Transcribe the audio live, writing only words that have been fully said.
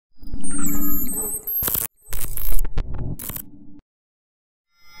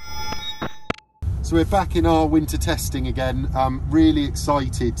So we're back in our winter testing again. Really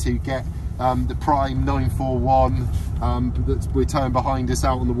excited to get the Prime 941 that we're towing behind us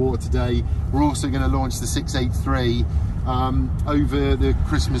out on the water today. We're also going to launch the 683 over the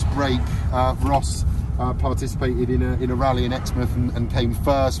Christmas break. Ross participated in a rally in Exmouth and came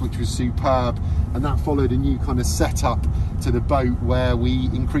first, which was superb, and that followed a new kind of setup to the boat where we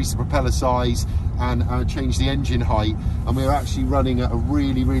increased the propeller size and changed the engine height, and we were actually running at a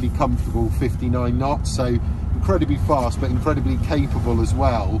really comfortable 59 knots, so incredibly fast but incredibly capable as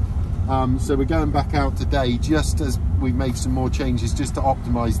well. So we're going back out today just as we've made some more changes just to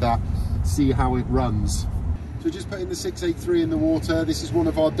optimize that, see how it runs. So just putting the 683 in the water. This is one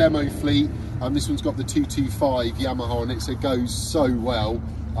of our demo fleet. This one's got the 225 Yamaha on it, so it goes so well.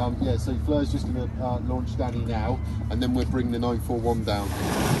 Yeah, so Fleur's just going to launch Danny now, and then we'll bring the 941 down.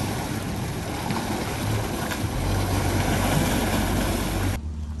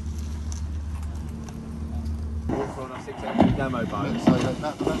 Demo boat. So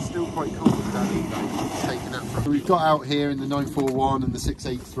that's still quite cool with Danny taking that from. We've got out here in the 941 and the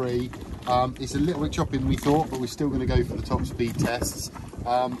 683. It's a little bit choppy than we thought, but we're still going to go for the top speed tests.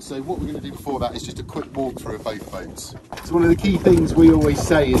 So what we're going to do before that is just a quick walkthrough of both boats. So one of the key things we always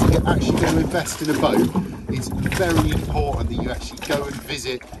say is if you're actually going to invest in a boat, it's very important that you actually go and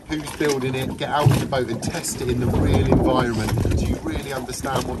visit who's building it, get out of the boat and test it in the real environment so you really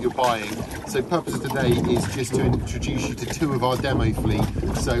understand what you're buying. So the purpose of today is just to introduce you to two of our demo fleet.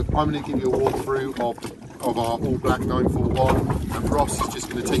 So I'm going to give you a walkthrough of our all black 941, and Ross is just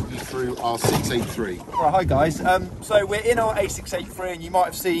going to take you through our 683. Alright, hi guys. So we're in our A683, and you might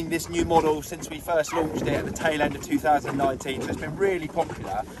have seen this new model since we first launched it at the tail end of 2019, so it's been really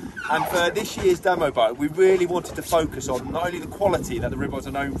popular. And for this year's demo boat, we really wanted to focus on not only the quality that the Ribeyes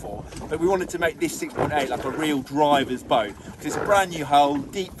are known for, but we wanted to make this 6.8 like a real driver's boat, because it's a brand new hull,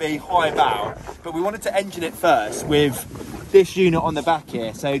 deep V, high bow, but we wanted to engine it first with this unit on the back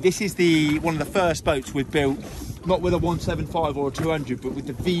here. So this is one of the first boats we've built, not with a 175 or a 200, but with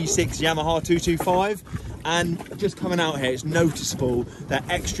the V6 Yamaha 225. And just coming out here, it's noticeable that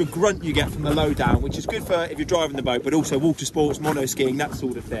extra grunt you get from the lowdown, which is good for if you're driving the boat, but also water sports, mono skiing, that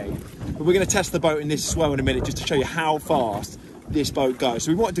sort of thing. But we're going to test the boat in this swell in a minute just to show you how fast this boat goes.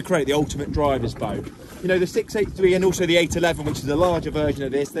 So we wanted to create the ultimate driver's boat. You know, the 683 and also the 811, which is a larger version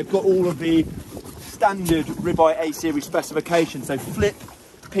of this, they've got all of the standard Ribeye A series specifications. So flip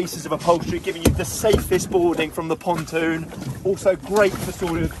pieces of upholstery, giving you the safest boarding from the pontoon. Also great for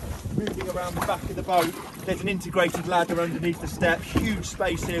sort of moving around the back of the boat. There's an integrated ladder underneath the step, huge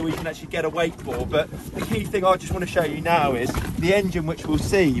space here where you can actually get a wakeboard. But the key thing I just want to show you now is the engine, which we'll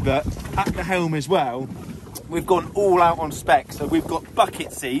see, but at the helm as well, we've gone all out on spec. So we've got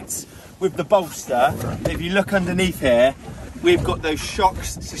bucket seats with the bolster. If you look underneath here, we've got those shock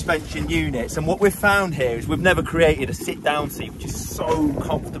suspension units, and what we've found here is we've never created a sit-down seat, which is so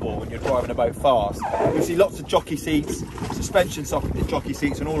comfortable when you're driving a boat fast. You see lots of jockey seats, suspension socket jockey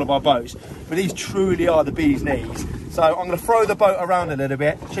seats on all of our boats, but these truly are the bee's knees. So I'm going to throw the boat around a little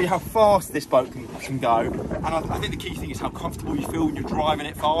bit, show you how fast this boat can go, and I think the key thing is how comfortable you feel when you're driving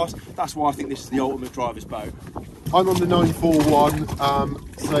it fast. That's why I think this is the ultimate driver's boat. I'm on the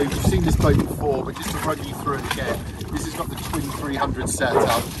 941, so you've seen this boat before, but just to run you through it again, this has got the twin 300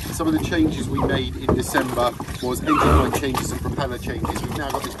 setup. Some of the changes we made in December was engine line changes and propeller changes. We've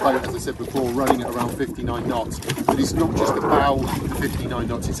now got this boat, as I said before, running at around 59 knots. But it's not just about the 59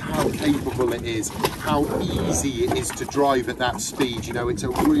 knots, it's how capable it is, how easy it is to drive at that speed. You know, it's a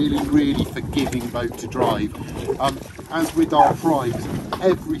really forgiving boat to drive. As with our primes,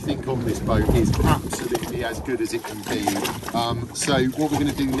 everything on this boat is absolutely as good as it can be. So what we're going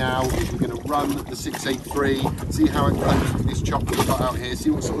to do now is we're going to run the 683, see how it copes with this chop we've got out here, see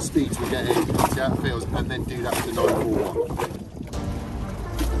what sort of speeds we're getting, see how it feels, and then do that with the 941.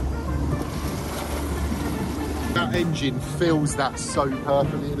 That engine fills that so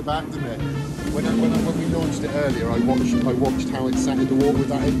perfectly at the back, doesn't it? When we launched it earlier, I watched how it sat in the water with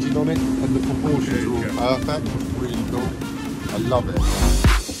that engine on it, and the proportions are all perfect. Really cool. I love it.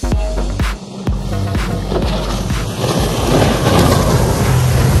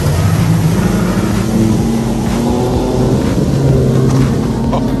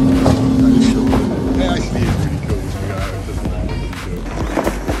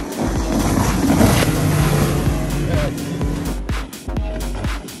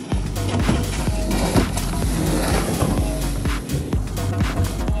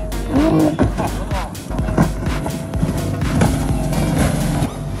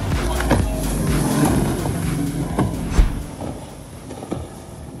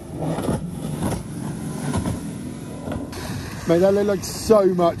 Mate, that looked like so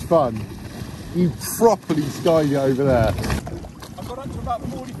much fun. You properly skied it over there. I've got up to about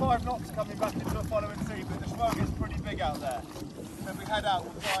 45 knots coming back into the following sea, but the swell gets pretty big out there. So if we head out,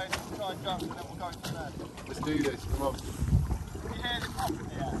 we'll try and jump, and then we'll go from there. Let's do this, come on. Can you hear the pop in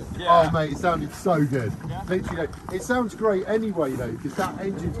the air? Yeah. Oh mate, it sounded so good. Yeah. Literally, it sounds great anyway though, because that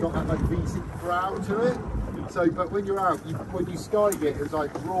engine's got that like V6 growl to it. So, but when you're out, when you skied it, it was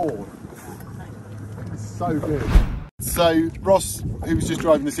like raw. It's so good. So Ross, who was just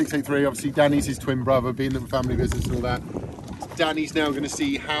driving the 683, obviously Danny's his twin brother, being the family business and all that. Danny's now going to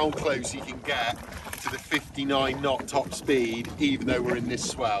see how close he can get to the 59 knot top speed, even though we're in this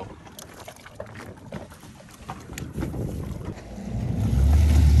swell.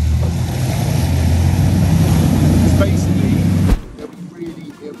 Basically,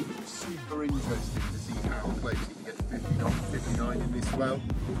 it'll be super interesting to see how close he can get to 59 in this swell.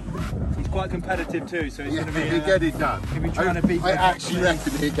 He's quite competitive too, so it's going to be. He'll get it done. He'll be trying to beat. I actually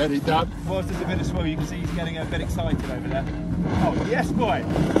reckon he'll get it done. Whilst there's a bit of swell, you can see he's getting a bit excited over there. Oh yes, boy!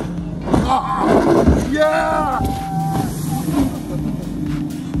 Oh, yeah!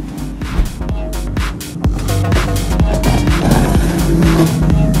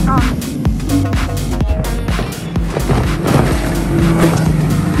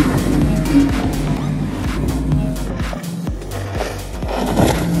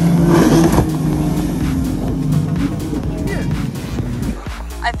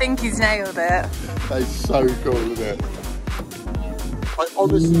 I think he's nailed it. That is so cool, isn't it? I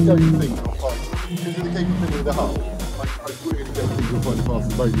honestly don't think I'll find it. Because of the capability of the hull, I really don't think we'll find a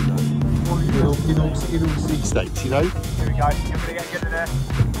faster boat than that. In all sea states, you know? Here we go, you're going to get good in there.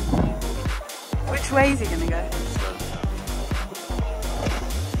 Which way is he going to go?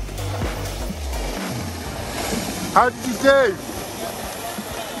 How did you do?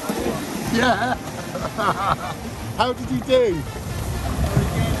 Yeah. How did you do?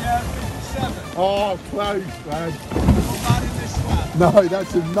 Oh, close, man. No,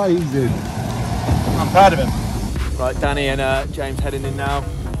 that's amazing. I'm proud of him. Right, Danny and James heading in now.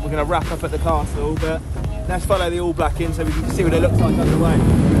 We're going to wrap up at the castle, but let's follow the All Black in so we can see what it looks like underway.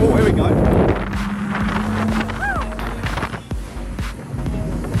 Oh, here we go.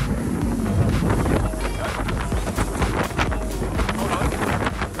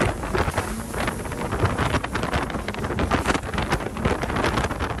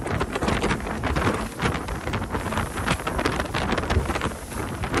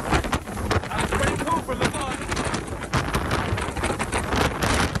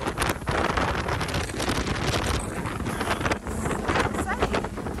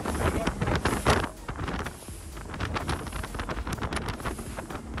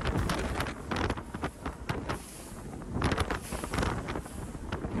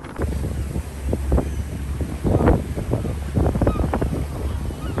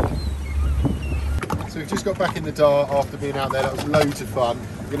 So we've just got back in the Dart after being out there. That was loads of fun.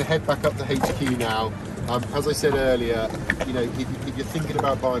 We're going to head back up to HQ now. As I said earlier, you know, if you're thinking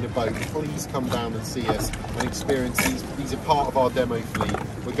about buying a boat, please come down and see us and experience these. These are part of our demo fleet.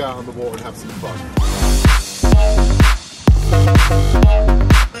 We'll go out on the water and have some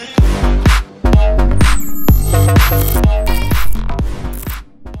fun.